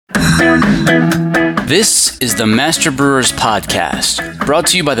This is the Master Brewers Podcast, brought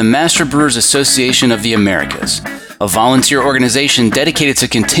to you by the Master Brewers Association of the Americas, a volunteer organization dedicated to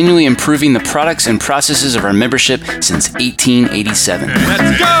continually improving the products and processes of our membership since 1887.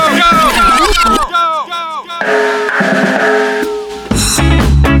 Let's go!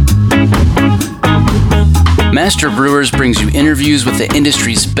 Master Brewers brings you interviews with the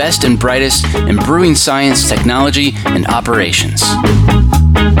industry's best and brightest in brewing science, technology, and operations.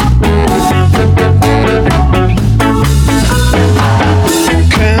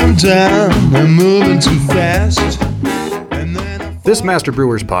 Calm down, I'm moving too fast. This Master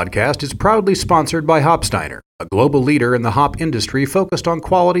Brewers podcast is proudly sponsored by Hopsteiner, a global leader in the hop industry focused on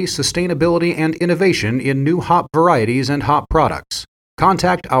quality, sustainability, and innovation in new hop varieties and hop products.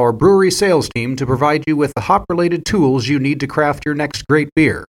 Contact our brewery sales team to provide you with the hop-related tools you need to craft your next great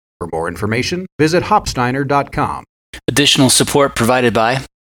beer. For more information, visit hopsteiner.com. Additional support provided by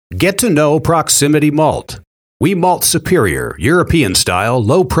Get to know Proximity Malt. We malt superior, European-style,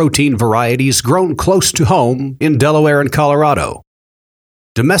 low-protein varieties grown close to home in Delaware and Colorado.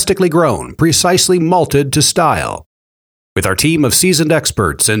 Domestically grown, precisely malted to style. With our team of seasoned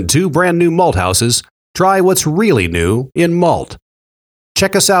experts and 2 brand-new malt houses, try what's really new in malt.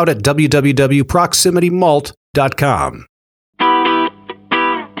 Check us out at www.proximitymalt.com.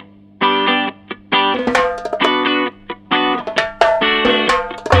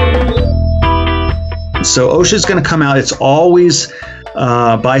 So OSHA's going to come out. It's always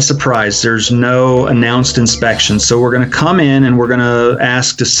by surprise. There's no announced inspection. So we're going to come in and we're going to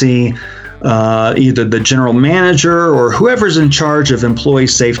ask to see either the general manager or whoever's in charge of employee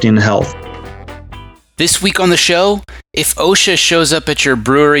safety and health. This week on the show, if OSHA shows up at your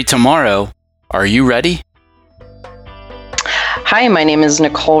brewery tomorrow, are you ready? Hi, my name is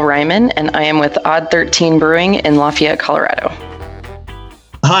Nicole Ryman, and I am with Odd 13 Brewing in Lafayette, Colorado.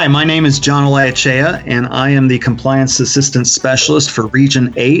 Hi, my name is John Olaechea, and I am the Compliance Assistant Specialist for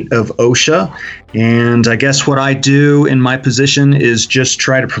Region 8 of OSHA. And I guess what I do in my position is just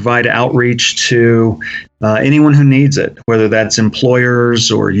try to provide outreach to anyone who needs it, whether that's employers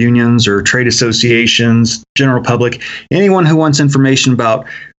or unions or trade associations, general public, anyone who wants information about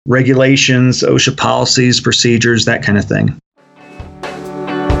regulations, OSHA policies, procedures, that kind of thing.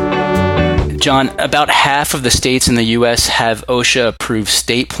 John, about half of the states in the U.S. have OSHA-approved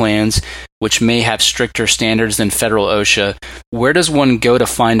state plans, which may have stricter standards than federal OSHA. Where does one go to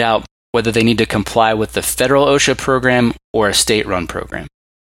find out whether they need to comply with the federal OSHA program or a state-run program?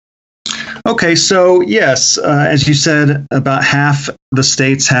 Okay, so yes, as you said, about half the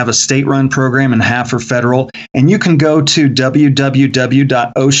states have a state-run program and half are federal. And you can go to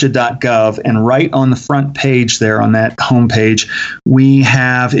www.osha.gov, and right on the front page there on that homepage, we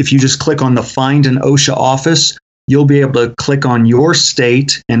have, if you just click on the Find an OSHA office, you'll be able to click on your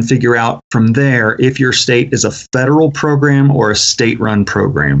state and figure out from there if your state is a federal program or a state-run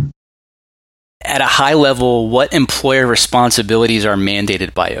program. At a high level, what employer responsibilities are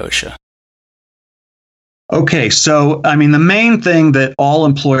mandated by OSHA? Okay, so, the main thing that all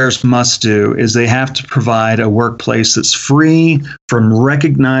employers must do is they have to provide a workplace that's free from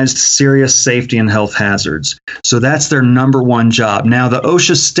recognized serious safety and health hazards. So that's their number one job. Now, the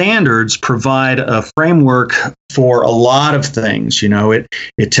OSHA standards provide a framework for a lot of things.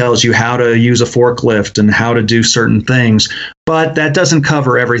 It tells you how to use a forklift and how to do certain things, but that doesn't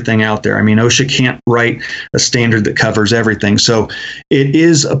cover everything out there. OSHA can't write a standard that covers everything. So it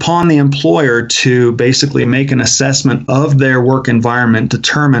is upon the employer to basically make an assessment of their work environment,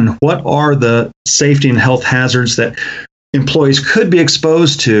 determine what are the safety and health hazards that employees could be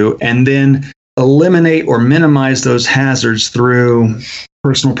exposed to, and then eliminate or minimize those hazards through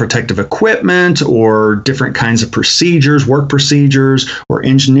personal protective equipment or different kinds of procedures, work procedures, or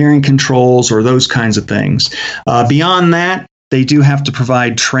engineering controls, or those kinds of things. Beyond that, they do have to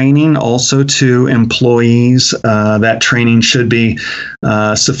provide training also to employees. That training should be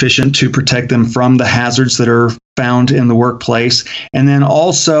sufficient to protect them from the hazards that are found in the workplace. And then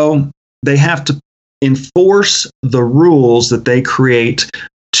also, they have to enforce the rules that they create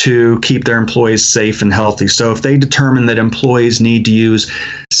to keep their employees safe and healthy. So if they determine that employees need to use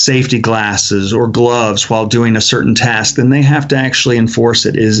safety glasses or gloves while doing a certain task, then they have to actually enforce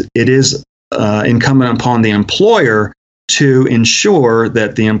it. It is incumbent upon the employer to ensure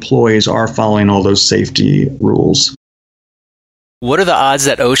that the employees are following all those safety rules. What are the odds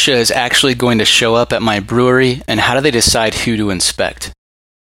that OSHA is actually going to show up at my brewery, and how do they decide who to inspect?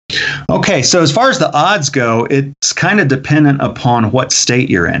 Okay, so as far as the odds go, it's kind of dependent upon what state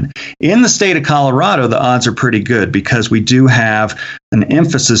you're in. In the state of Colorado, the odds are pretty good because we do have an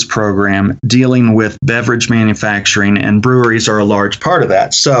emphasis program dealing with beverage manufacturing, and breweries are a large part of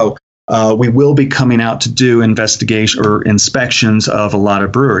that. So we will be coming out to do investigation or inspections of a lot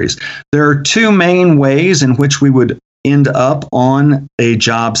of breweries. There are two main ways in which we would end up on a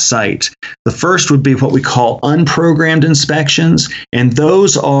job site. The first would be what we call unprogrammed inspections, and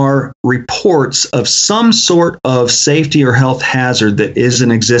those are reports of some sort of safety or health hazard that is in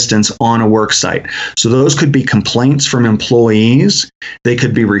existence on a work site. So those could be complaints from employees, they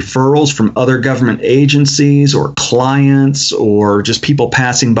could be referrals from other government agencies or clients, or just people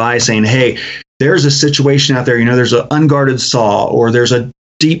passing by saying, hey, there's a situation out there, there's an unguarded saw, or there's a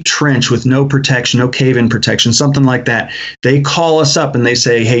deep trench with no protection, no cave-in protection, something like that. They call us up and they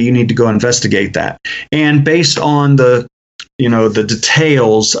say, hey, you need to go investigate that. And based on the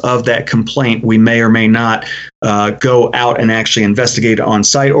details of that complaint, we may or may not go out and actually investigate it on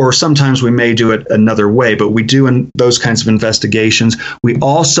site, or sometimes we may do it another way, but we do those kinds of investigations. We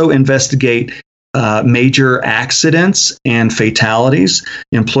also investigate major accidents and fatalities.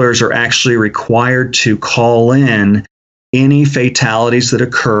 Employers are actually required to call in any fatalities that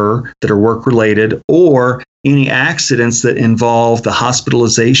occur that are work-related, or any accidents that involve the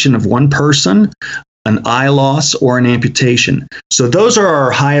hospitalization of one person, an eye loss, or an amputation. So those are our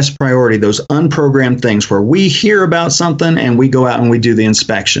highest priority, those unprogrammed things where we hear about something and we go out and we do the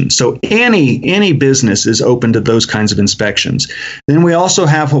inspection. So any business is open to those kinds of inspections. Then we also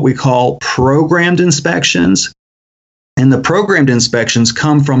have what we call programmed inspections. And the programmed inspections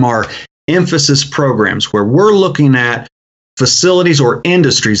come from our emphasis programs, where we're looking at facilities or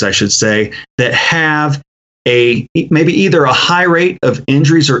industries, I should say, that have maybe either a high rate of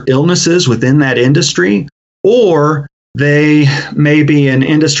injuries or illnesses within that industry, or they may be an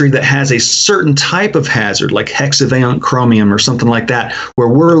industry that has a certain type of hazard, like hexavalent chromium or something like that, where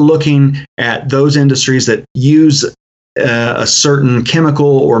we're looking at those industries that use a certain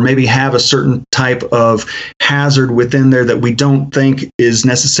chemical or maybe have a certain type of hazard within there that we don't think is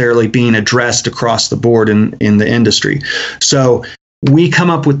necessarily being addressed across the board in the industry. So we come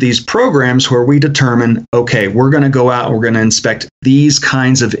up with these programs where we determine, okay, we're going to go out and we're going to inspect these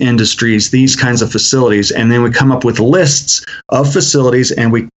kinds of industries, these kinds of facilities, and then we come up with lists of facilities,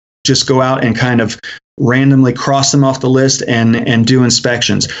 and we just go out and kind of randomly cross them off the list and do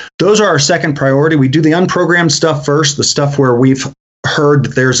inspections. Those are our second priority. We do the unprogrammed stuff first, the stuff where we've heard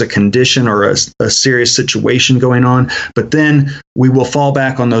that there's a condition or a serious situation going on, but then we will fall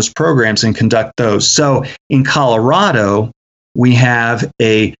back on those programs and conduct those. So in Colorado, we have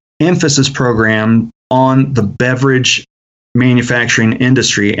a emphasis program on the beverage manufacturing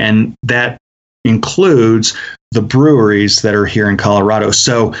industry, and that includes the breweries that are here in Colorado.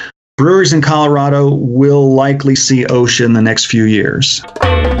 So breweries in Colorado will likely see OSHA in the next few years.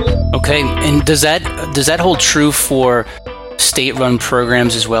 Okay, and does that hold true for state-run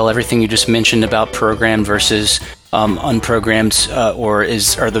programs as well? Everything you just mentioned about programmed versus unprogrammed,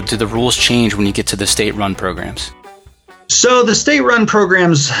 do the rules change when you get to the state-run programs? So the state-run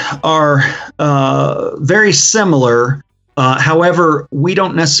programs are very similar. However, we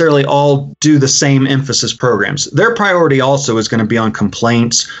don't necessarily all do the same emphasis programs. Their priority also is going to be on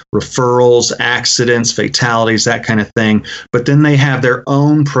complaints, referrals, accidents, fatalities, that kind of thing. But then they have their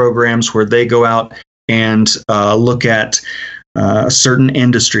own programs where they go out and look at certain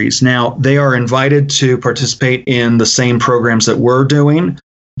industries. Now, they are invited to participate in the same programs that we're doing,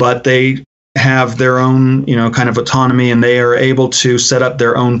 but they have their own, kind of autonomy, and they are able to set up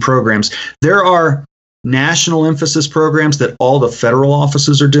their own programs. There are national emphasis programs that all the federal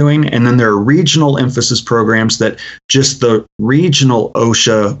offices are doing, and then there are regional emphasis programs that just the regional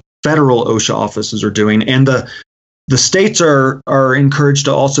OSHA, federal OSHA offices are doing, and the states are encouraged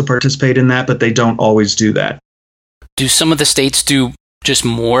to also participate in that, but they don't always do that. Do some of the states do just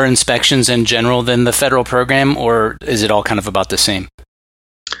more inspections in general than the federal program, or is it all kind of about the same?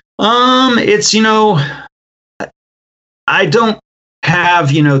 It's, I don't have,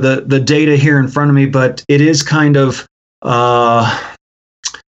 the data here in front of me, but it is kind of, I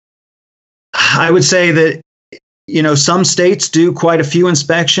would say that, some states do quite a few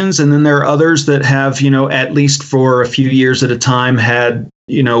inspections, and then there are others that have, at least for a few years at a time had,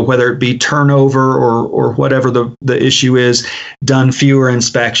 whether it be turnover or whatever the issue is, done fewer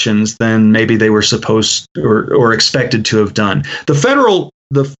inspections than maybe they were supposed or expected to have done. The federal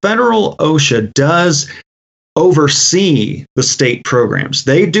OSHA does oversee the state programs.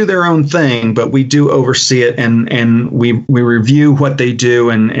 They do their own thing, but we do oversee it, and we review what they do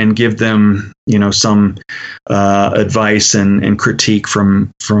and give them, some advice and critique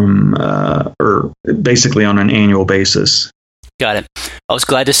from or basically on an annual basis. Got it. I was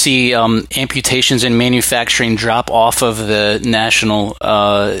glad to see amputations in manufacturing drop off of the national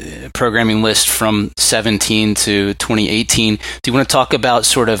programming list from 2017 to 2018. Do you want to talk about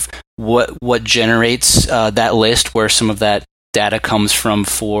sort of what generates that list, where some of that data comes from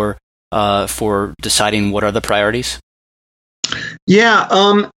for deciding what are the priorities? Yeah,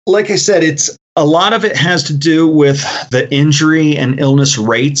 like I said, it's a lot of it has to do with the injury and illness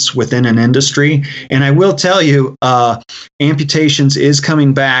rates within an industry. And I will tell you, amputations is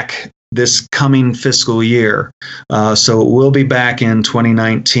coming back this coming fiscal year. So it will be back in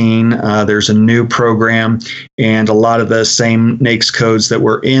 2019. There's a new program, and a lot of the same NAICS codes that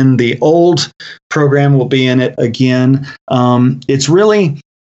were in the old program will be in it again. It's really,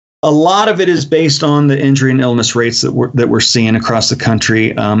 a lot of it is based on the injury and illness rates that we're seeing across the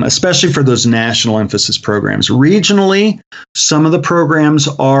country, especially for those national emphasis programs. Regionally, some of the programs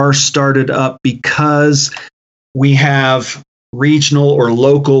are started up because we have regional or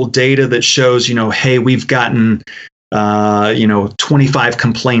local data that shows, hey, we've gotten 25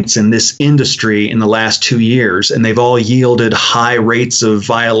 complaints in this industry in the last 2 years, and they've all yielded high rates of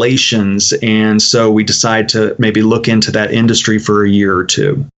violations. And so we decide to maybe look into that industry for a year or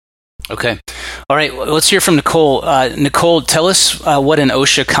two. Okay. All right. Let's hear from Nicole. Nicole, tell us what an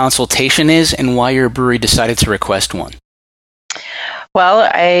OSHA consultation is and why your brewery decided to request one. Well,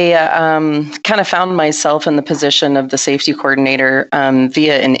 I kind of found myself in the position of the safety coordinator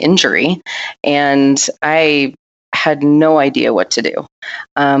via an injury, and I had no idea what to do.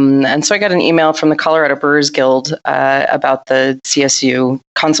 And so I got an email from the Colorado Brewers Guild about the CSU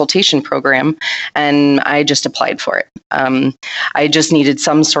consultation program, and I just applied for it. I just needed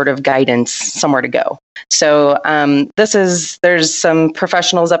some sort of guidance, somewhere to go. So there's some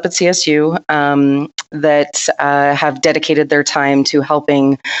professionals up at CSU that have dedicated their time to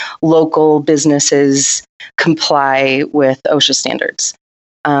helping local businesses comply with OSHA standards.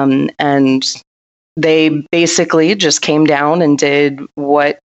 And they basically just came down and did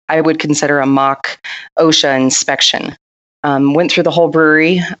what I would consider a mock OSHA inspection. Went through the whole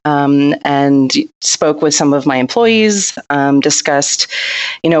brewery and spoke with some of my employees, discussed,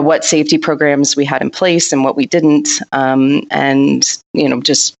 what safety programs we had in place and what we didn't, and,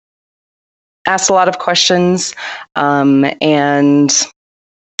 just asked a lot of questions and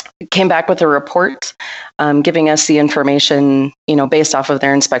came back with a report giving us the information, based off of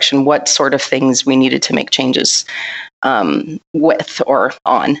their inspection, what sort of things we needed to make changes with or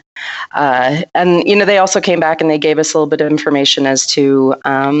on. And, they also came back and they gave us a little bit of information as to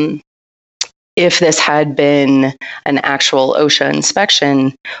if this had been an actual OSHA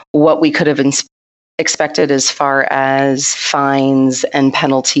inspection, what we could have expected as far as fines and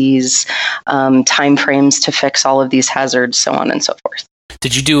penalties, timeframes to fix all of these hazards, so on and so forth.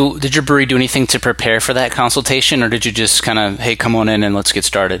 Did your brewery do anything to prepare for that consultation, or did you just kind of, hey, come on in and let's get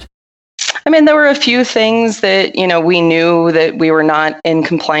started? I mean, there were a few things that, we knew that we were not in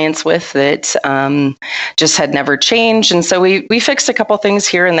compliance with that just had never changed. And so we fixed a couple things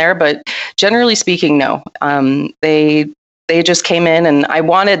here and there, but generally speaking, no. They just came in, and I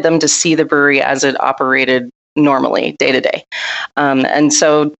wanted them to see the brewery as it operated normally, day to day. And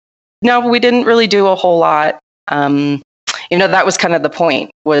so, no, we didn't really do a whole lot. That was kind of the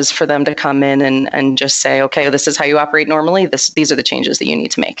point, was for them to come in and just say, okay, this is how you operate normally. These are the changes that you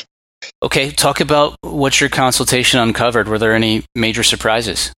need to make. Okay, talk about what your consultation uncovered. Were there any major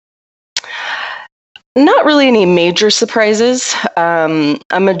surprises? Not really any major surprises. A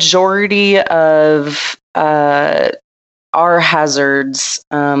majority of our hazards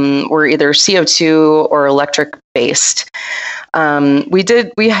were either CO2 or electric based. We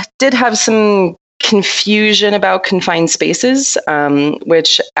did have some confusion about confined spaces,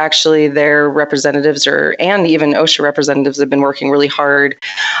 which actually their representatives and even OSHA representatives have been working really hard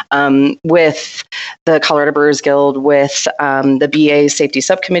with the Colorado Brewers Guild, with the BA Safety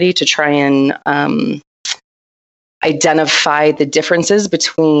Subcommittee to try and identify the differences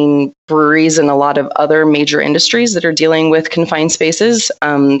between breweries and a lot of other major industries that are dealing with confined spaces.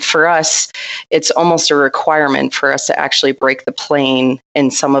 For us, it's almost a requirement for us to actually break the plane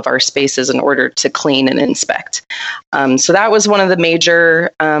in some of our spaces in order to clean and inspect. So that was one of the major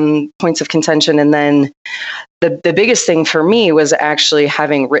points of contention. And then the biggest thing for me was actually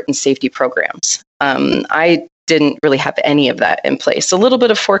having written safety programs. I didn't really have any of that in place. A little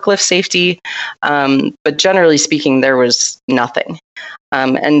bit of forklift safety, but generally speaking, there was nothing.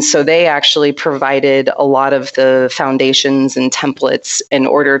 And so they actually provided a lot of the foundations and templates in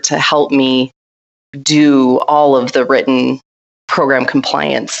order to help me do all of the written program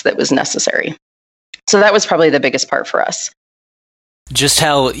compliance that was necessary. So that was probably the biggest part for us. Just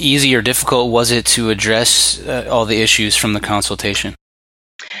how easy or difficult was it to address all the issues from the consultation?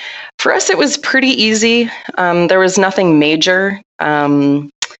 For us, it was pretty easy. There was nothing major.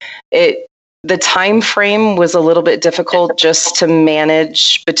 the time frame was a little bit difficult just to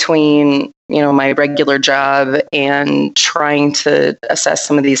manage between, my regular job and trying to assess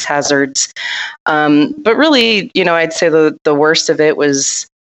some of these hazards. But really, I'd say the worst of it was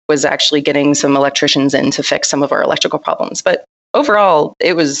actually getting some electricians in to fix some of our electrical problems. But overall,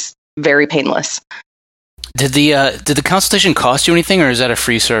 it was very painless. Did the consultation cost you anything, or is that a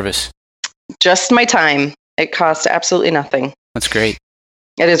free service? Just my time. It cost absolutely nothing. That's great.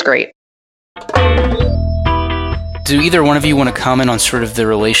 It is great. Do either one of you want to comment on sort of the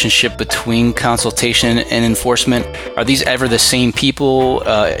relationship between consultation and enforcement? Are these ever the same people?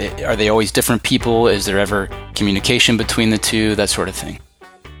 Are they always different people? Is there ever communication between the two? That sort of thing.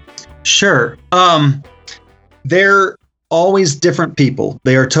 Sure. They're always different people.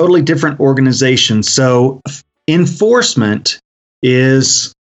 They are totally different organizations. So enforcement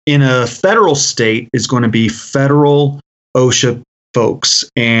is, in a federal state, is going to be federal OSHA folks.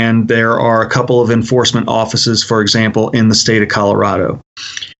 And there are a couple of enforcement offices, for example, in the state of Colorado.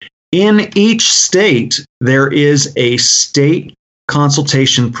 In each state, there is a state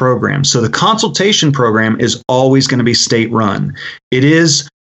consultation program. So the consultation program is always going to be state run. It is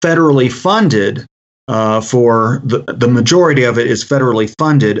federally funded. For the majority of it is federally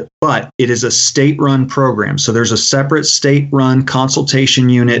funded, but it is a state-run program. So there's a separate state-run consultation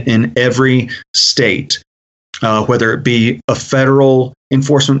unit in every state, whether it be a federal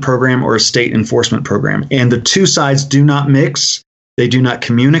enforcement program or a state enforcement program. And the two sides do not mix. They do not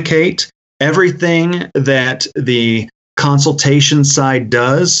communicate. Everything that the consultation side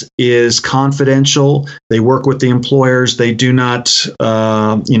does is confidential. They work with the employers. They do not,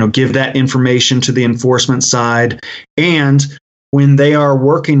 give that information to the enforcement side. And when they are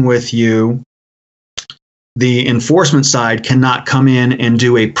working with you, the enforcement side cannot come in and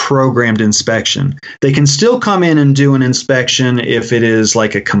do a programmed inspection. They can still come in and do an inspection if it is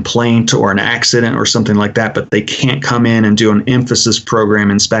like a complaint or an accident or something like that, but they can't come in and do an emphasis program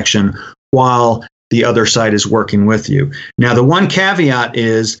inspection while the other side is working with you. Now, the one caveat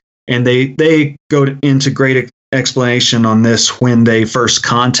is, and they go into great explanation on this when they first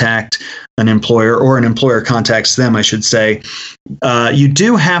contact an employer, or an employer contacts them, I should say, you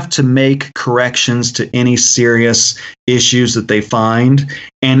do have to make corrections to any serious issues that they find.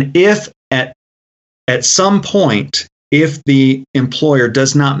 And if at some point, if the employer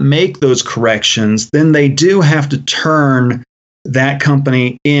does not make those corrections, then they do have to turn that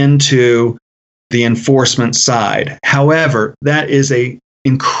company into the enforcement side. However, that is a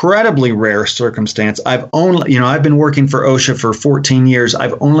incredibly rare circumstance. I've been working for OSHA for 14 years.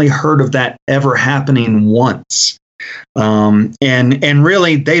 I've only heard of that ever happening once. And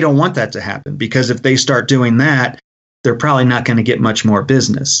really, they don't want that to happen, because if they start doing that, they're probably not going to get much more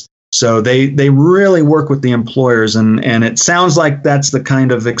business. So they really work with the employers, and it sounds like that's the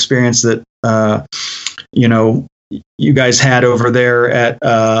kind of experience that you guys had over there at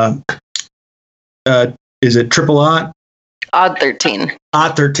is it Triple Odd? Odd 13.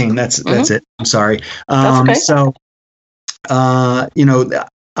 Odd 13. That's it. I'm sorry. Okay. So,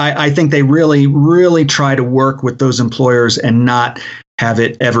 I think they really, really try to work with those employers and not have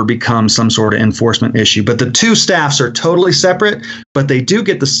it ever become some sort of enforcement issue. But the two staffs are totally separate, but they do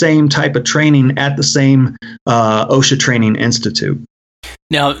get the same type of training at the same OSHA Training Institute.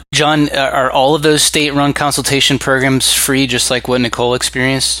 Now, John, are all of those state-run consultation programs free, just like what Nicole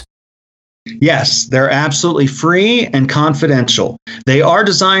experienced? Yes, they're absolutely free and confidential. They are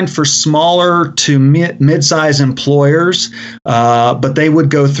designed for smaller to mid-size employers, but they would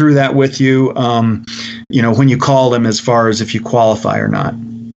go through that with you, when you call them, as far as if you qualify or not.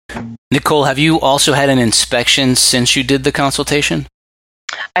 Nicole, have you also had an inspection since you did the consultation?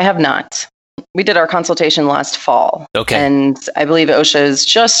 I have not. We did our consultation last fall. Okay. And I believe OSHA has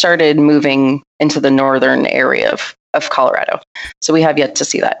just started moving into the northern area of Colorado. So we have yet to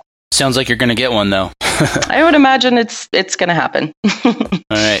see that. Sounds like you're going to get one, though. I would imagine it's going to happen. All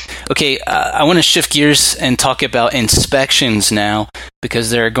right. Okay, I want to shift gears and talk about inspections now,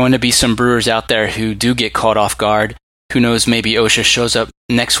 because there are going to be some brewers out there who do get caught off guard. Who knows, maybe OSHA shows up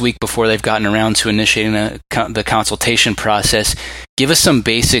next week before they've gotten around to initiating the consultation process. Give us some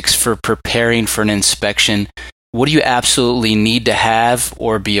basics for preparing for an inspection. What do you absolutely need to have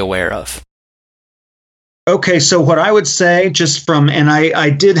or be aware of? Okay, so what I would say, and I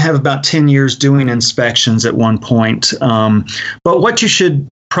did have about 10 years doing inspections at one point, but what you should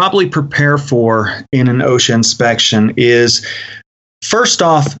probably prepare for in an OSHA inspection is, first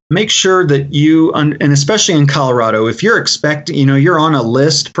off, make sure that you, and especially in Colorado, if you're expecting, you're on a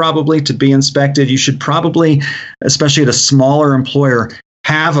list probably to be inspected, you should probably, especially at a smaller employer,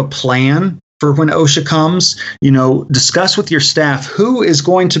 have a plan for when OSHA comes. Discuss with your staff who is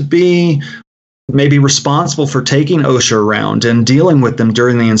going to be maybe responsible for taking OSHA around and dealing with them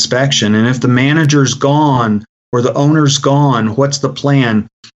during the inspection. And if the manager's gone or the owner's gone, what's the plan?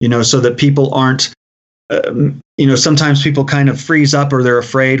 So that people aren't, sometimes people kind of freeze up or they're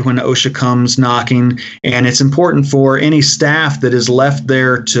afraid when OSHA comes knocking. And it's important for any staff that is left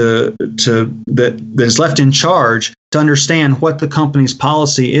there that is left in charge to understand what the company's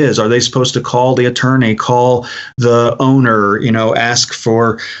policy is. Are they supposed to call the attorney, call the owner, ask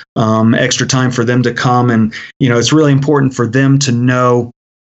for extra time for them to come? And, it's really important for them to know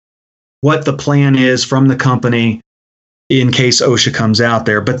what the plan is from the company in case OSHA comes out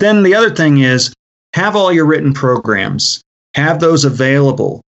there. But then the other thing is, have all your written programs, have those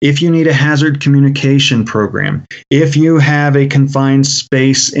available. If you need a hazard communication program, if you have a confined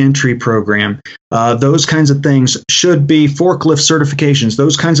space entry program, those kinds of things should be forklift certifications.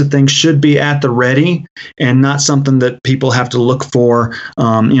 Those kinds of things should be at the ready and not something that people have to look for,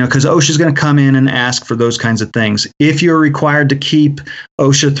 because OSHA is going to come in and ask for those kinds of things. If you're required to keep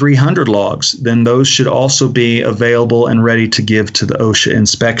OSHA 300 logs, then those should also be available and ready to give to the OSHA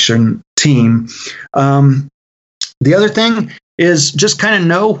inspection team. The other thing is just kind of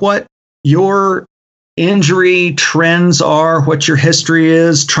know what your injury trends are, what your history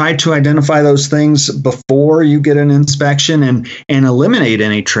is. Try to identify those things before you get an inspection and eliminate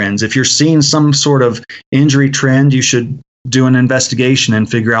any trends. If you're seeing some sort of injury trend, you should do an investigation and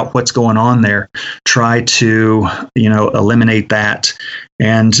figure out what's going on there. Try to, eliminate that.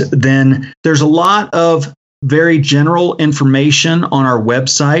 And then there's a lot of very general information on our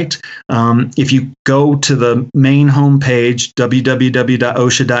website. If you go to the main homepage,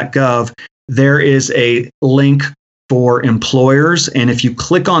 www.osha.gov, there is a link for employers. And if you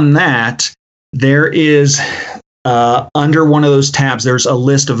click on that, there is under one of those tabs, there's a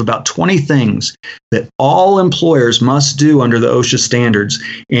list of about 20 things that all employers must do under the OSHA standards.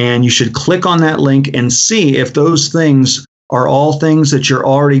 And you should click on that link and see if those things are all things that you're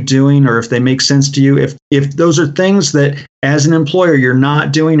already doing, or if they make sense to you. If those are things that as an employer you're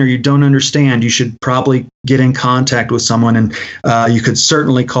not doing or you don't understand, you should probably get in contact with someone, and you could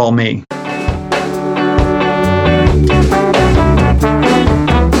certainly call me.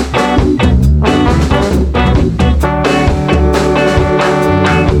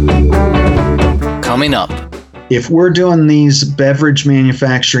 Coming up, if we're doing these beverage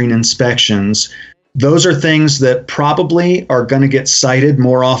manufacturing inspections, those are things that probably are going to get cited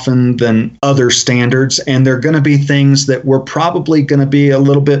more often than other standards, and they're going to be things that we're probably going to be a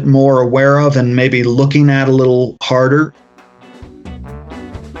little bit more aware of and maybe looking at a little harder.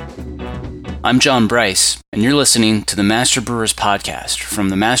 I'm John Bryce, and you're listening to the Master Brewers Podcast from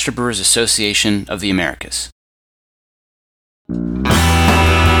the Master Brewers Association of the Americas.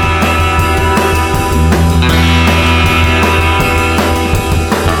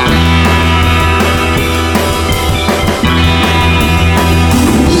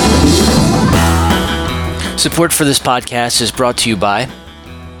 Support for this podcast is brought to you by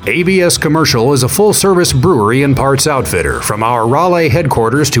ABS Commercial is a full-service brewery and parts outfitter. From our Raleigh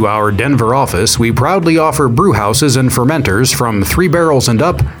headquarters to our Denver office, we proudly offer brew houses and fermenters from 3 barrels and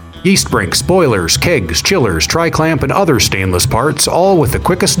up, yeast brinks, boilers, kegs, chillers, tri-clamp, and other stainless parts, all with the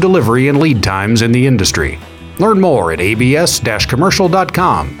quickest delivery and lead times in the industry. Learn more at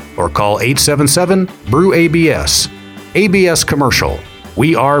abs-commercial.com or call 877-BREW-ABS. ABS Commercial.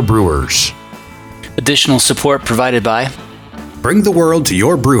 We are brewers. Additional support provided by Bring the world to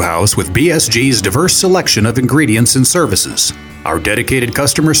your brewhouse with BSG's diverse selection of ingredients and services. Our dedicated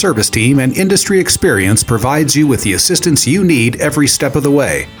customer service team and industry experience provides you with the assistance you need every step of the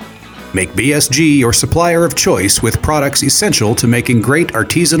way. Make BSG your supplier of choice with products essential to making great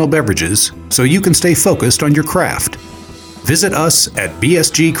artisanal beverages so you can stay focused on your craft. Visit us at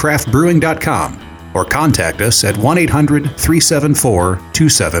bsgcraftbrewing.com or contact us at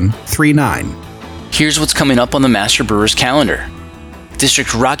 1-800-374-2739. Here's what's coming up on the Master Brewers calendar.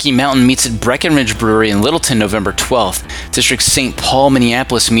 District Rocky Mountain meets at Breckenridge Brewery in Littleton November 12th. District St. Paul,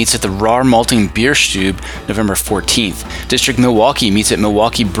 Minneapolis meets at the Rar Malting Bierstube November 14th. District Milwaukee meets at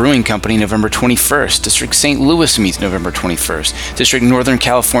Milwaukee Brewing Company November 21st. District St. Louis meets November 21st. District Northern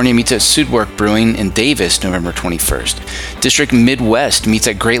California meets at Sudwork Brewing in Davis November 21st. District Midwest meets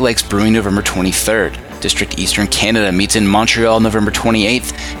at Great Lakes Brewing November 23rd. District Eastern Canada meets in Montreal November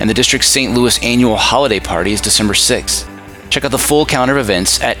 28th, and the District St. Louis annual holiday party is December 6th. Check out the full calendar of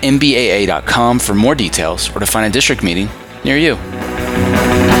events at mbaa.com for more details or to find a district meeting near you.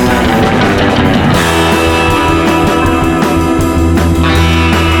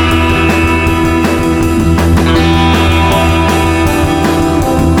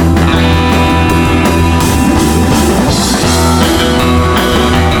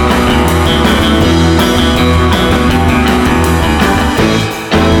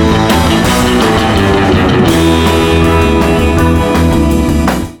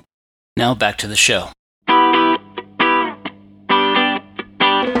 Now back to the show.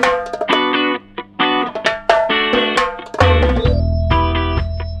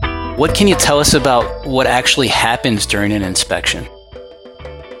 What can you tell us about what actually happens during an inspection?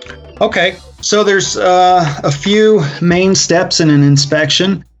 Okay, so there's a few main steps in an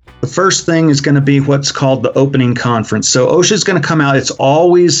inspection. The first thing is going to be what's called the opening conference. So OSHA is going to come out. It's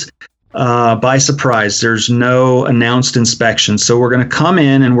always by surprise. There's no announced inspection. So we're going to come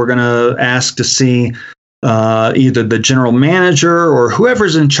in and we're going to ask to see either the general manager or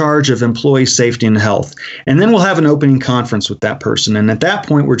whoever's in charge of employee safety and health. And then we'll have an opening conference with that person. And at that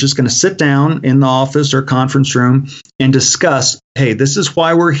point, we're just going to sit down in the office or conference room and discuss, hey, this is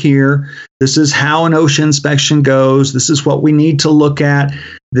why we're here. This is how an OSHA inspection goes. This is what we need to look at.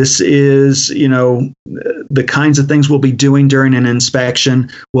 This is, the kinds of things we'll be doing during an inspection.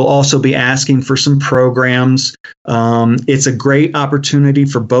 We'll also be asking for some programs. It's a great opportunity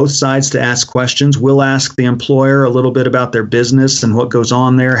for both sides to ask questions. We'll ask the employer a little bit about their business and what goes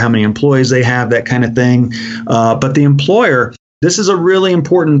on there, how many employees they have, that kind of thing. But the employer, this is a really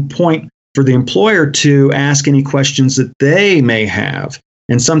important point for the employer to ask any questions that they may have.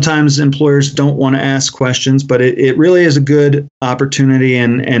 And sometimes employers don't want to ask questions, but it really is a good opportunity.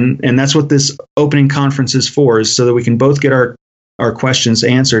 And that's what this opening conference is for, is so that we can both get our questions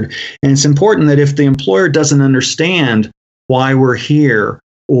answered. And it's important that if the employer doesn't understand why we're here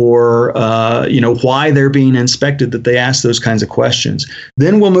or, why they're being inspected, that they ask those kinds of questions.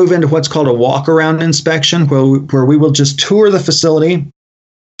 Then we'll move into what's called a walk-around inspection, where we will just tour the facility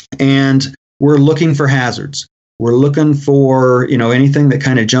and we're looking for hazards. We're looking for, anything that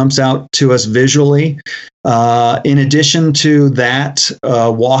kind of jumps out to us visually. In addition to that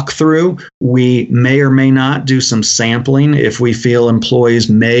walkthrough, we may or may not do some sampling if we feel employees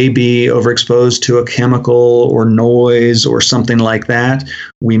may be overexposed to a chemical or noise or something like that.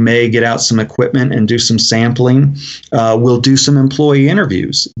 We may get out some equipment and do some sampling. We'll do some employee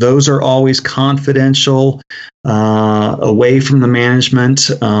interviews. Those are always confidential, away from the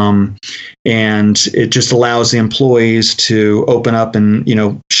management, and it just allows the employees to open up and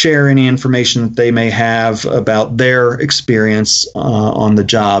share any information that they may have about their experience on the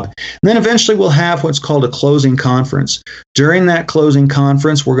job. And then eventually we'll have what's called a closing conference. During that closing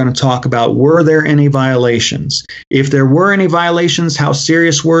conference, we're going to talk about, were there any violations? If there were any violations, how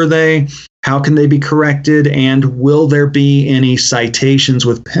serious were they? How can they be corrected? And will there be any citations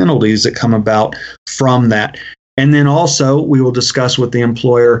with penalties that come about from that? And then also we will discuss with the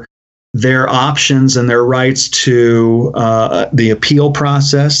employer their options and their rights to the appeal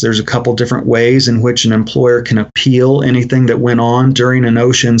process. There's a couple different ways in which an employer can appeal anything that went on during an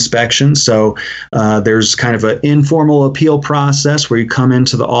OSHA inspection. So there's kind of an informal appeal process where you come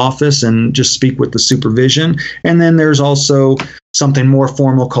into the office and just speak with the supervision. And then there's also something more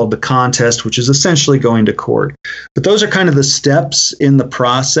formal called the contest, which is essentially going to court. But those are kind of the steps in the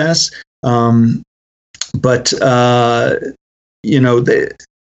process.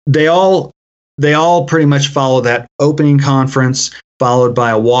 They all pretty much follow that opening conference, followed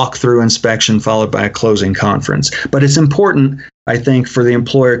by a walkthrough inspection, followed by a closing conference. But it's important, I think, for the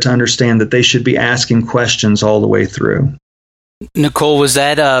employer to understand that they should be asking questions all the way through. Nicole, was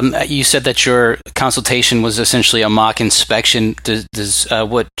that you said that your consultation was essentially a mock inspection? Does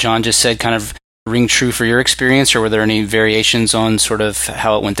what John just said kind of ring true for your experience, or were there any variations on sort of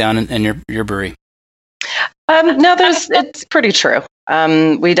how it went down in your brewery? No, it's pretty true.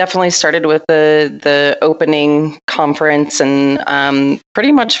 We definitely started with the opening conference and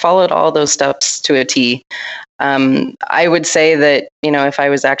pretty much followed all those steps to a T. I would say that, if I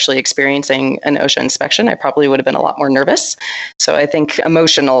was actually experiencing an OSHA inspection, I probably would have been a lot more nervous. So I think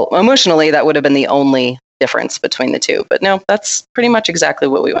emotionally, that would have been the only difference between the two. But no, that's pretty much exactly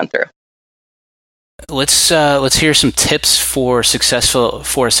what we went through. Let's hear some tips for a successful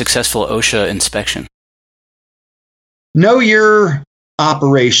OSHA inspection. Know your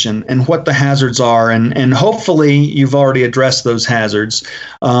operation and what the hazards are, and hopefully you've already addressed those hazards.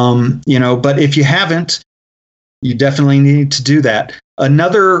 But if you haven't, you definitely need to do that.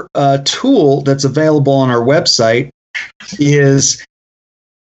 Another tool that's available on our website is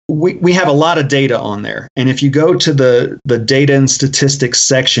we have a lot of data on there. And if you go to the data and statistics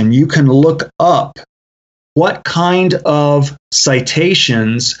section, you can look up what kind of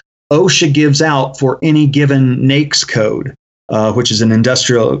citations OSHA gives out for any given NAICS code, which is an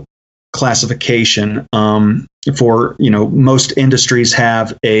industrial classification. Most industries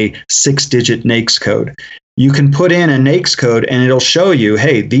have a 6-digit NAICS code. You can put in a NAICS code and it'll show you,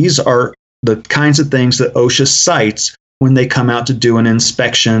 hey, these are the kinds of things that OSHA cites when they come out to do an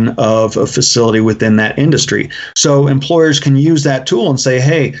inspection of a facility within that industry. So employers can use that tool and say,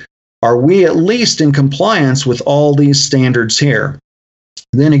 hey, are we at least in compliance with all these standards here?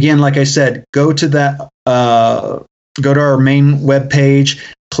 Then again, like I said, go to our main web page,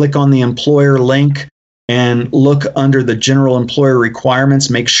 click on the employer link, and look under the general employer requirements.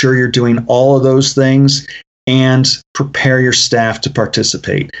 Make sure you're doing all of those things and prepare your staff to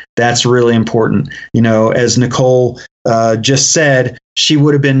participate. That's really important. As Nicole just said, she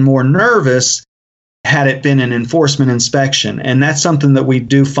would have been more nervous had it been an enforcement inspection. And that's something that we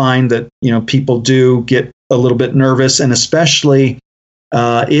do find that, people do get a little bit nervous, and especially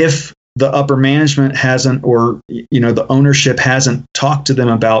if the upper management hasn't, or, the ownership hasn't talked to them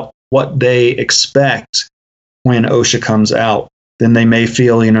about what they expect when OSHA comes out, then they may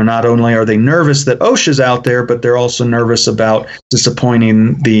feel, not only are they nervous that OSHA's out there, but they're also nervous about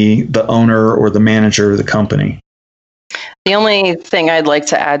disappointing the owner or the manager of the company. The only thing I'd like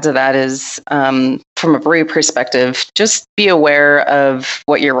to add to that is, from a brewery perspective, just be aware of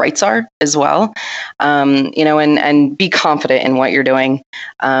what your rights are as well, and be confident in what you're doing.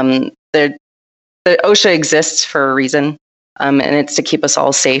 The OSHA exists for a reason, and it's to keep us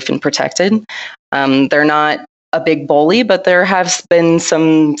all safe and protected. They're not a big bully, but there have been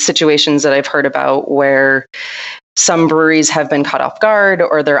some situations that I've heard about where some breweries have been caught off guard,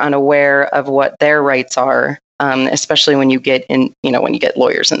 or they're unaware of what their rights are. Especially when you get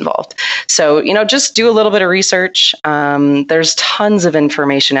lawyers involved. So, just do a little bit of research. There's tons of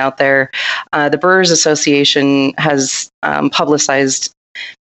information out there. The Brewers Association has publicized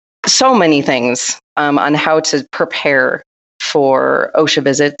so many things on how to prepare for OSHA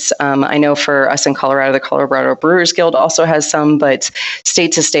visits. I know for us in Colorado, the Colorado Brewers Guild also has some, but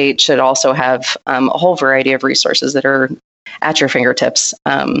state to state should also have a whole variety of resources that are at your fingertips.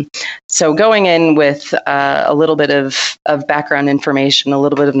 So going in with a little bit of background information, a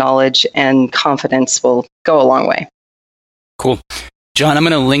little bit of knowledge and confidence will go a long way. Cool. John, I'm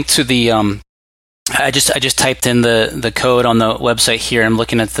going to link to the, I just typed in the code on the website here. I'm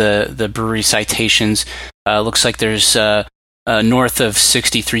looking at the brewery citations. Looks like there's north of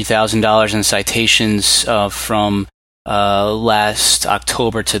 $63,000 in citations from last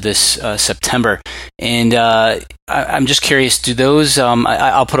October to this September. And I'm just curious, do those,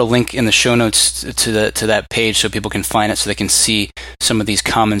 I'll put a link in the show notes to that page so people can find it, so they can see some of these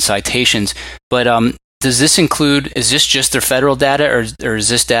common citations. But does this include, is this just their federal data, or is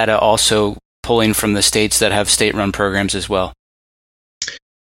this data also pulling from the states that have state-run programs as well?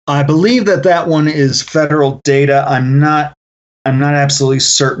 I believe that one is federal data. I'm not absolutely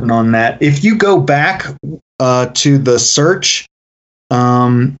certain on that. If you go back to the search,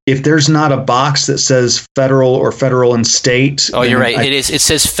 if there's not a box that says federal or federal and state. Oh, you're right. It is. It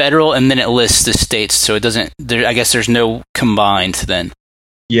says federal, and then it lists the states. So it doesn't. I guess there's no combined then.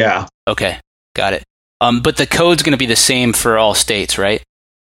 Yeah. Okay, got it. But the code's going to be the same for all states, right?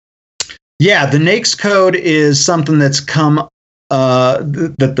 Yeah, the NAICS code is something that's come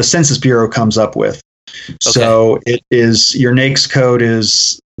that the Census Bureau comes up with. Okay. So it is, your NAICS code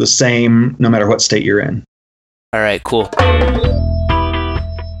is the same no matter what state you're in. All right, cool.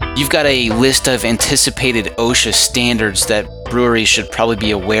 You've got a list of anticipated OSHA standards that breweries should probably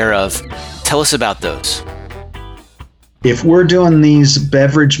be aware of. Tell us about those. If we're doing these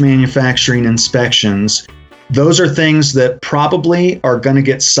beverage manufacturing inspections, those are things that probably are going to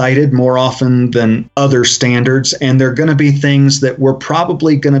get cited more often than other standards, and they're going to be things that we're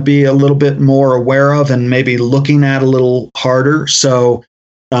probably going to be a little bit more aware of and maybe looking at a little harder. So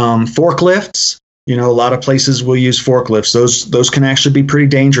forklifts, a lot of places will use forklifts. Those can actually be pretty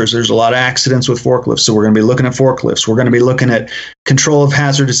dangerous. There's a lot of accidents with forklifts, so we're going to be looking at forklifts. We're going to be looking at control of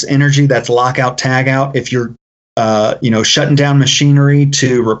hazardous energy. That's lockout, tagout. If you're shutting down machinery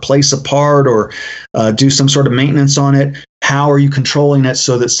to replace a part or do some sort of maintenance on it, how are you controlling it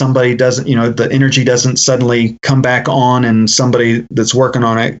so that somebody doesn't, the energy doesn't suddenly come back on and somebody that's working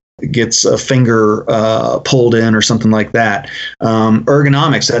on it gets a finger pulled in or something like that.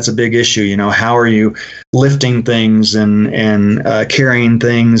 Ergonomics, that's a big issue. How are you lifting things and carrying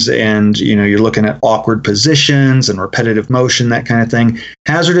things, and you're looking at awkward positions and repetitive motion, that kind of thing.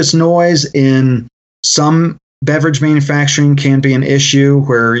 Hazardous noise in some beverage manufacturing can be an issue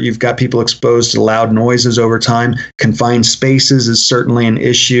where you've got people exposed to loud noises over time. Confined spaces is certainly an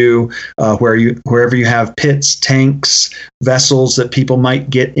issue wherever you have pits, tanks, vessels that people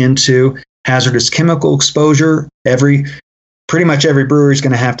might get into. Hazardous chemical exposure. Pretty much every brewery is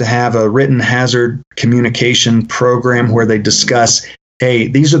going to have a written hazard communication program where they discuss hey,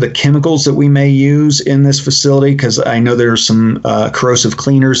 these are the chemicals that we may use in this facility, because I know there's some corrosive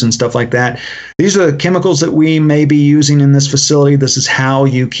cleaners and stuff like that. These are the chemicals that we may be using in this facility. This is how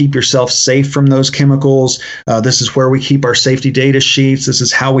you keep yourself safe from those chemicals. This is where we keep our safety data sheets. This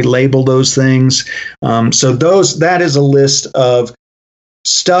is how we label those things. So that is a list of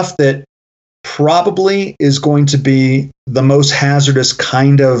stuff that probably is going to be the most hazardous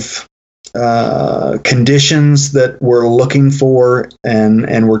kind of conditions that we're looking for,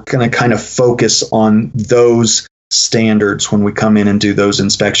 and we're going to kind of focus on those standards when we come in and do those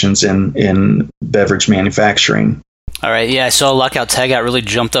inspections in beverage manufacturing. All right, yeah, I saw lockout tagout really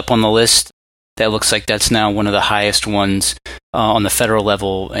jumped up on the list. That looks like that's now one of the highest ones on the federal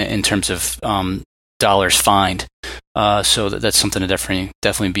level in terms of dollars fined. So that's something to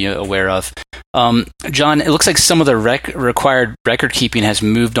definitely be aware of. John, it looks like some of the required record keeping has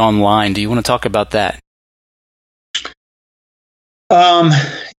moved online. Do you want to talk about that?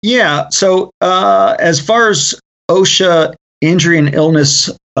 Yeah. So as far as OSHA injury and illness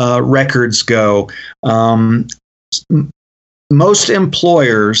records go, most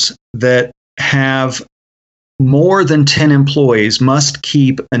employers that have more than 10 employees must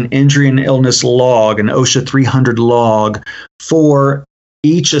keep an injury and illness log, an OSHA 300 log, for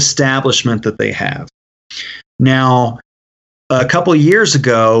each establishment that they have. Now, a couple of years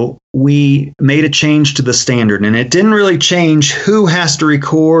ago, we made a change to the standard, and it didn't really change who has to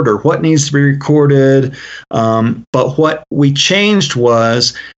record or what needs to be recorded. But what we changed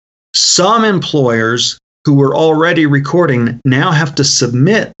was some employers who were already recording now have to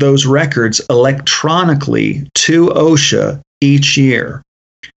submit those records electronically to OSHA each year.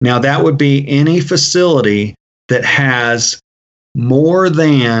 Now, that would be any facility that has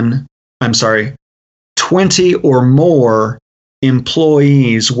 20 or more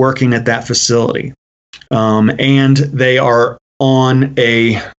employees working at that facility. And they are on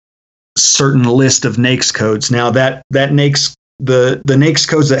a certain list of NAICS codes. Now, that NAICS, the NAICS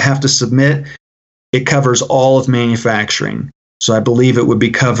codes that have to submit, it covers all of manufacturing. So I believe it would be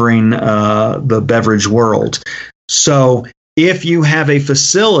covering the beverage world. So if you have a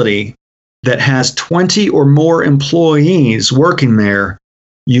facility that has 20 or more employees working there,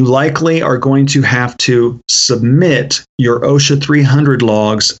 you likely are going to have to submit your OSHA 300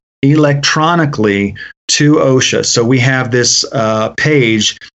 logs electronically to OSHA. So we have this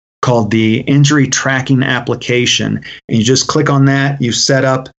page called the Injury Tracking Application, and you just click on that, you set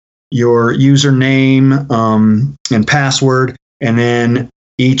up your username and password, and then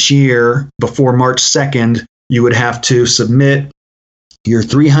each year before March 2nd, you would have to submit your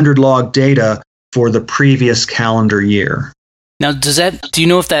 300 log data for the previous calendar year. Now, do you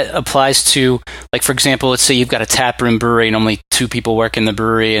know if that applies to, like, for example, let's say you've got a tap room brewery and only 2 people work in the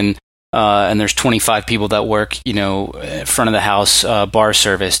brewery, and there's 25 people that work, front of the house bar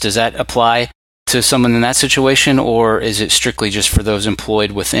service. Does that apply to someone in that situation, or is it strictly just for those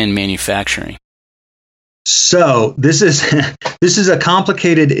employed within manufacturing? So this is a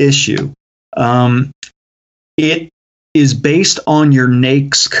complicated issue. It is based on your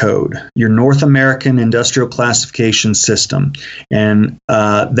NAICS code, your North American Industrial Classification System. And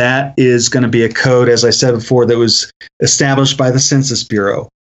that is going to be a code, as I said before, that was established by the Census Bureau.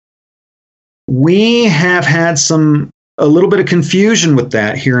 We have had a little bit of confusion with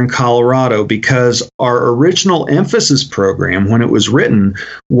that here in Colorado, because our original emphasis program, when it was written,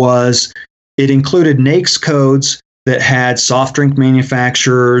 was it included NAICS codes that had soft drink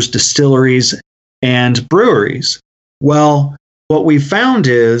manufacturers, distilleries, and breweries. Well, what we found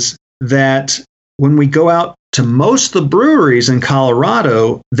is that when we go out to most of the breweries in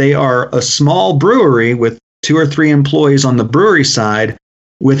Colorado, they are a small brewery with 2 or 3 employees on the brewery side,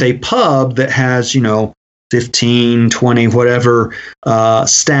 with a pub that has, 15, 20, whatever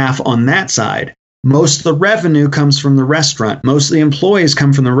staff on that side. Most of the revenue comes from the restaurant. Most of the employees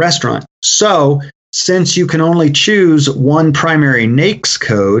come from the restaurant. So since you can only choose one primary NAICS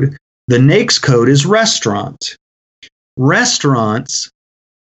code, the NAICS code is restaurant. Restaurants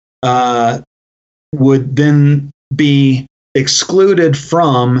would then be excluded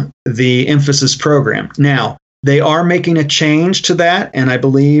from the emphasis program. Now, they are making a change to that, and I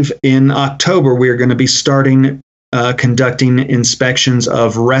believe in October we are going to be starting conducting inspections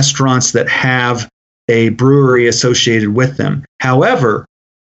of restaurants that have a brewery associated with them. However,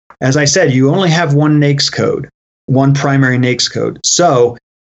 as I said, you only have one NAICS code, one primary NAICS code. So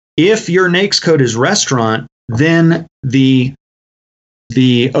if your NAICS code is restaurant, then the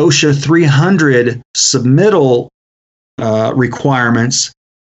OSHA 300 submittal requirements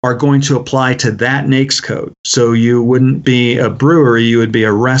are going to apply to that NAICS code. So you wouldn't be a brewery, you would be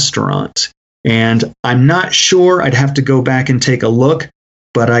a restaurant. And I'm not sure, I'd have to go back and take a look,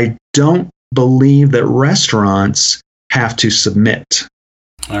 but I don't believe that restaurants have to submit.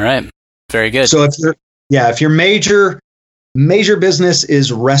 All right. Very good. So if your major business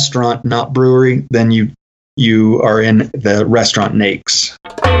is restaurant, not brewery, then you are in the restaurant NAICS.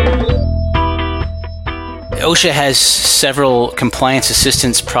 OSHA has several compliance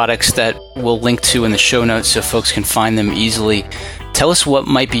assistance products that we'll link to in the show notes so folks can find them easily. Tell us what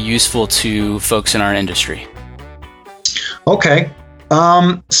might be useful to folks in our industry. Okay.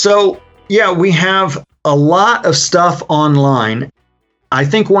 We have a lot of stuff online. I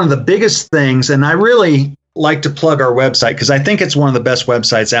think one of the biggest things, and I really like to plug our website because I think it's one of the best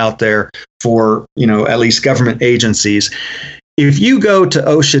websites out there for, at least government agencies. If you go to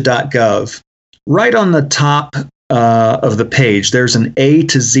OSHA.gov, right on the top of the page, there's an A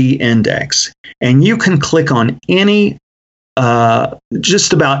to Z index, and you can click on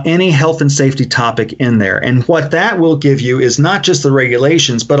just about any health and safety topic in there. And what that will give you is not just the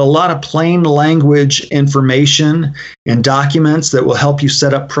regulations, but a lot of plain language information and documents that will help you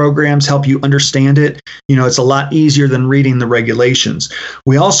set up programs, help you understand it. It's a lot easier than reading the regulations.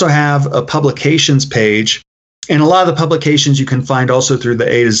 We also have a publications page. And a lot of the publications you can find also through the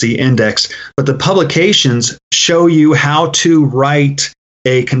A to Z index, but the publications show you how to write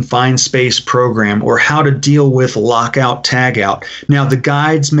a confined space program or how to deal with lockout, tagout. Now, the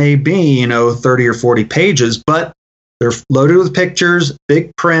guides may be, 30 or 40 pages, but they're loaded with pictures,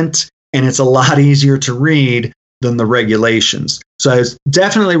 big print, and it's a lot easier to read than the regulations. So I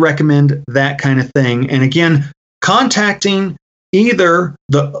definitely recommend that kind of thing. And again, contacting either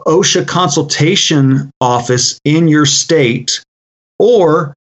the OSHA consultation office in your state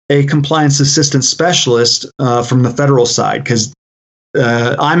or a compliance assistance specialist from the federal side, because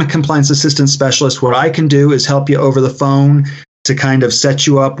I'm a compliance assistance specialist. What I can do is help you over the phone to kind of set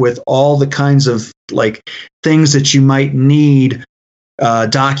you up with all the kinds of things that you might need,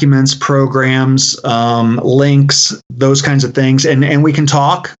 documents, programs, links, those kinds of things. And we can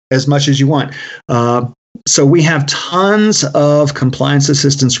talk as much as you want. So we have tons of compliance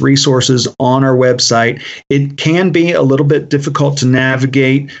assistance resources on our website. It can be a little bit difficult to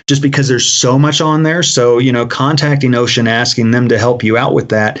navigate just because there's so much on there. So, contacting OSHA and asking them to help you out with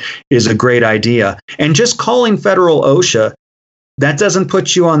that is a great idea. And just calling federal OSHA, that doesn't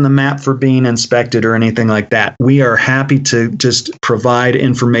put you on the map for being inspected or anything like that. We are happy to just provide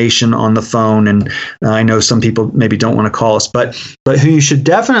information on the phone. And I know some people maybe don't want to call us, but who you should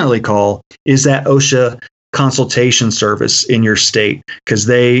definitely call is that OSHA consultation service in your state, because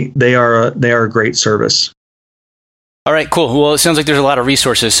they are a great service. All right, cool. Well, it sounds like there's a lot of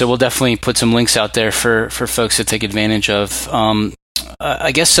resources, so we'll definitely put some links out there for folks to take advantage of.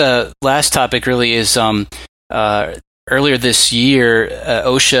 I guess last topic really is earlier this year,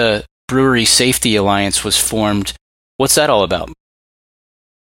 OSHA Brewery Safety Alliance was formed. What's that all about?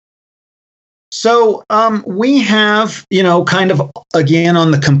 So we have, kind of, again,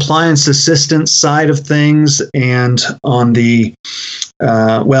 on the compliance assistance side of things and on the,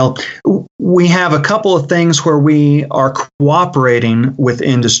 we have a couple of things where we are cooperating with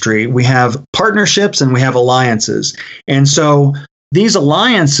industry. We have partnerships and we have alliances. And so these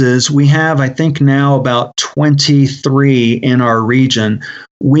alliances, we have, I think now about 23 in our region.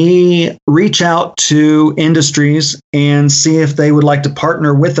 We reach out to industries and see if they would like to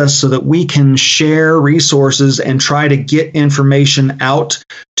partner with us so that we can share resources and try to get information out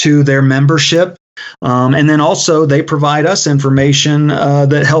to their membership. And then also they provide us information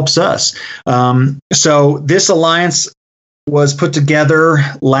that helps us. So this alliance was put together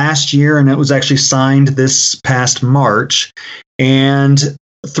last year, and it was actually signed this past March. And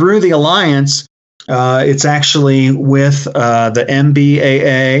through the alliance, it's actually with the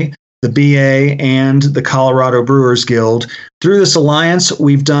MBAA, the BA, and the Colorado Brewers Guild. Through this alliance,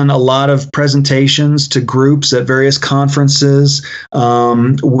 we've done a lot of presentations to groups at various conferences.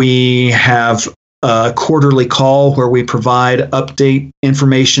 We have a quarterly call where we provide update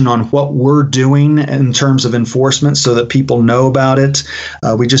information on what we're doing in terms of enforcement so that people know about it.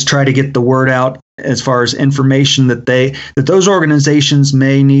 We just try to get the word out as far as information that those organizations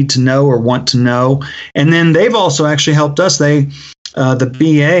may need to know or want to know. And then they've also actually helped us. The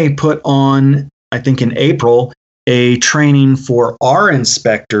BA put on, I think in April, a training for our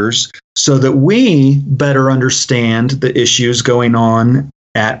inspectors so that we better understand the issues going on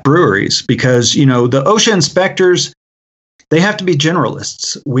at breweries, because, the OSHA inspectors, they have to be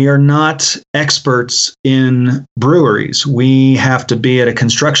generalists. We are not experts in breweries. We have to be at a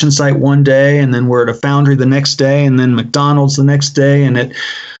construction site one day, and then we're at a foundry the next day, and then McDonald's the next day, and at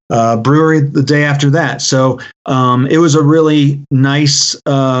brewery the day after that. So it was a really nice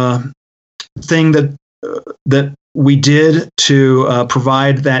thing that we did to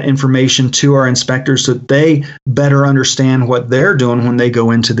provide that information to our inspectors so that they better understand what they're doing when they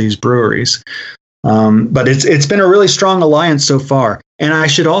go into these breweries. But it's been a really strong alliance so far. And I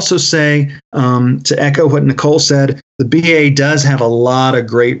should also say, to echo what Nicole said, the BA does have a lot of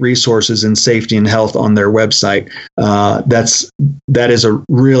great resources in safety and health on their website. That is a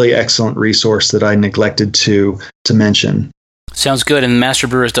really excellent resource that I neglected to mention. Sounds good, and Master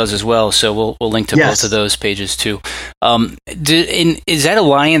Brewers does as well. So we'll link to both of those pages too. Is that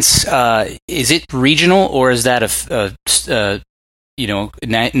alliance? Is it regional or is that a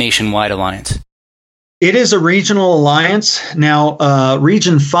nationwide alliance? It is a regional alliance. Now,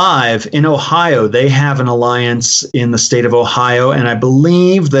 Region 5 in Ohio, they have an alliance in the state of Ohio, and I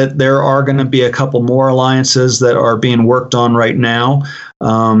believe that there are going to be a couple more alliances that are being worked on right now.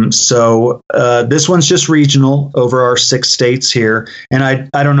 So this one's just regional over our 6 states here. And I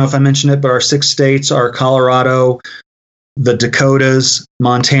don't know if I mentioned it, but our 6 states are Colorado, the Dakotas,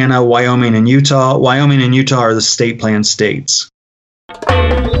 Montana, Wyoming, and Utah. Wyoming and Utah are the state plan states.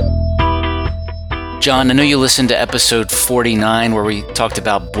 John, I know you listened to episode 49 where we talked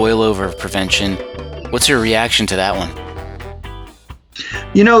about boilover prevention. What's your reaction to that one?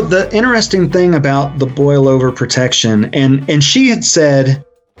 You know, the interesting thing about the boilover protection, and she had said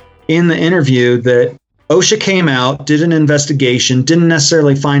in the interview that OSHA came out, did an investigation, didn't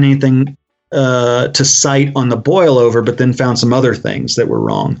necessarily find anything to cite on the boilover, but then found some other things that were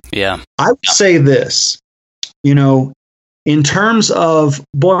wrong. Yeah. I would say this, in terms of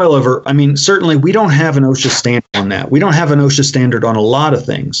boilover, I mean, certainly we don't have an OSHA standard on that. We don't have an OSHA standard on a lot of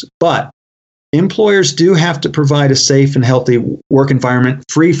things, but employers do have to provide a safe and healthy work environment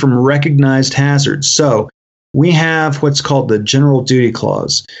free from recognized hazards. So we have what's called the General Duty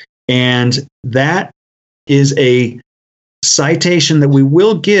Clause, and that is a citation that we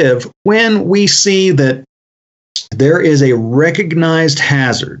will give when we see that there is a recognized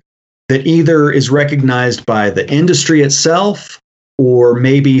hazard that either is recognized by the industry itself or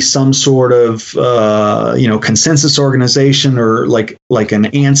maybe some sort of consensus organization or like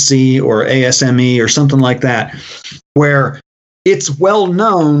an ANSI or ASME or something like that, where it's well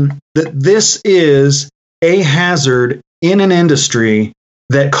known that this is a hazard in an industry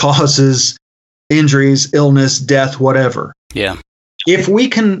that causes injuries, illness, death, whatever. Yeah. If we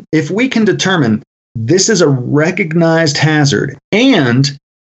can determine this is a recognized hazard and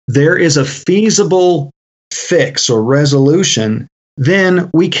there is a feasible fix or resolution, then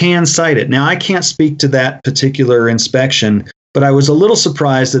we can cite it. Now, I can't speak to that particular inspection, but I was a little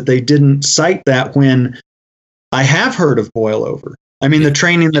surprised that they didn't cite that when I have heard of boilover. I mean, the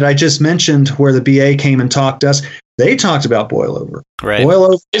training that I just mentioned where the BA came and talked to us, they talked about boilover. Right.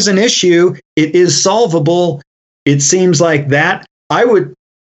 Boilover is an issue. It is solvable. It seems like that. I would,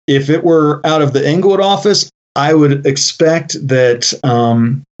 if it were out of the Englewood office, I would expect that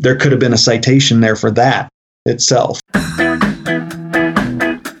there could have been a citation there for that itself.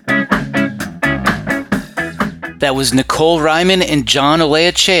 That was Nicole Ryman and John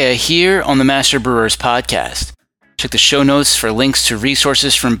Oleachea here on the Master Brewers podcast. Check the show notes for links to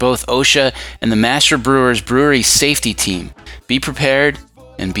resources from both OSHA and the Master Brewers Brewery Safety Team. Be prepared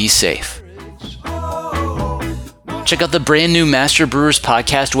and be safe. Check out the brand new Master Brewers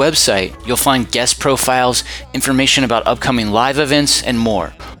Podcast website. You'll find guest profiles, information about upcoming live events, and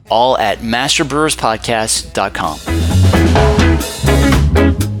more, all at masterbrewerspodcast.com.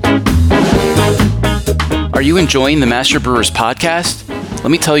 Are you enjoying the Master Brewers Podcast? Let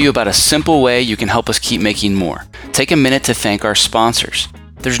me tell you about a simple way you can help us keep making more. Take a minute to thank our sponsors.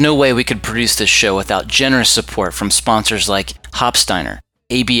 There's no way we could produce this show without generous support from sponsors like Hopsteiner,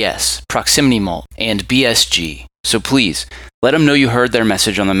 ABS, Proximity Malt, and BSG. So please, let them know you heard their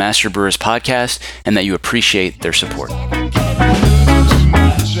message on the Master Brewers Podcast and that you appreciate their support.